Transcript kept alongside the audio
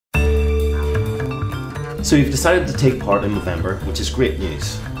So you've decided to take part in Movember, which is great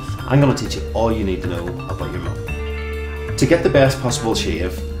news. I'm going to teach you all you need to know about your mow. To get the best possible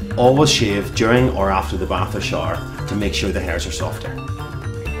shave, always shave during or after the bath or shower to make sure the hairs are softer.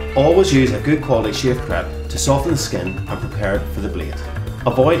 Always use a good quality shave prep to soften the skin and prepare it for the blade.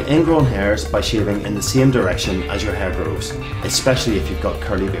 Avoid ingrown hairs by shaving in the same direction as your hair grows, especially if you've got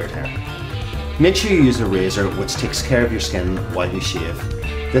curly beard hair. Make sure you use a razor which takes care of your skin while you shave.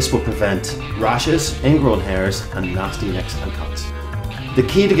 This will prevent rashes, ingrown hairs and nasty nicks and cuts. The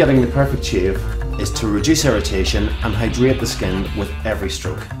key to getting the perfect shave is to reduce irritation and hydrate the skin with every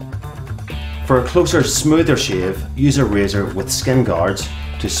stroke. For a closer, smoother shave, use a razor with skin guards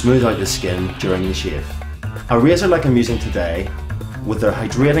to smooth out the skin during the shave. A razor like I'm using today, with their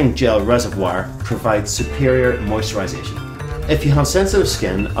hydrating gel reservoir, provides superior moisturization. If you have sensitive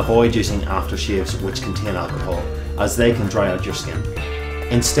skin, avoid using aftershaves which contain alcohol, as they can dry out your skin.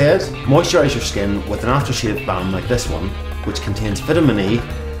 Instead, moisturize your skin with an aftershave balm like this one, which contains vitamin E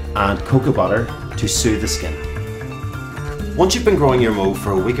and cocoa butter to soothe the skin. Once you've been growing your mow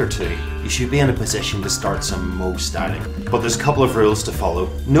for a week or two, you should be in a position to start some mow styling. But there's a couple of rules to follow.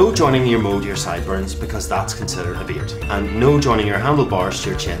 No joining your mow to your sideburns because that's considered a beard. And no joining your handlebars to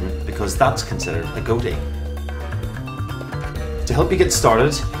your chin because that's considered a goatee. To help you get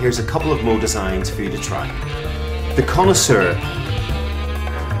started, here's a couple of mow designs for you to try. The Connoisseur.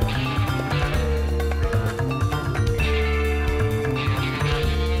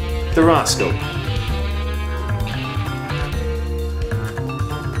 The Rascal.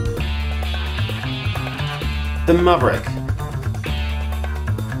 The Maverick.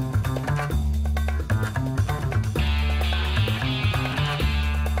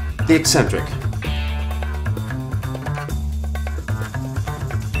 The Eccentric.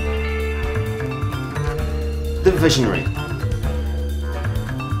 The Visionary.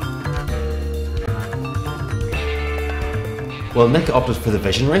 Well, Nick opted for the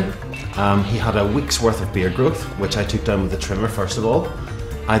Visionary. He had a week's worth of beard growth, which I took down with the trimmer first of all.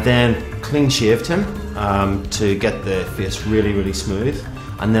 I then clean shaved him to get the face really smooth,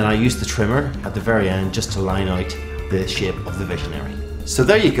 and then I used the trimmer at the very end just to line out the shape of the Visionary. So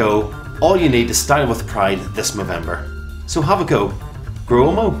there you go, all you need to style with pride this Movember. So have a go, grow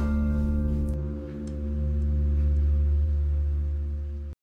a mow.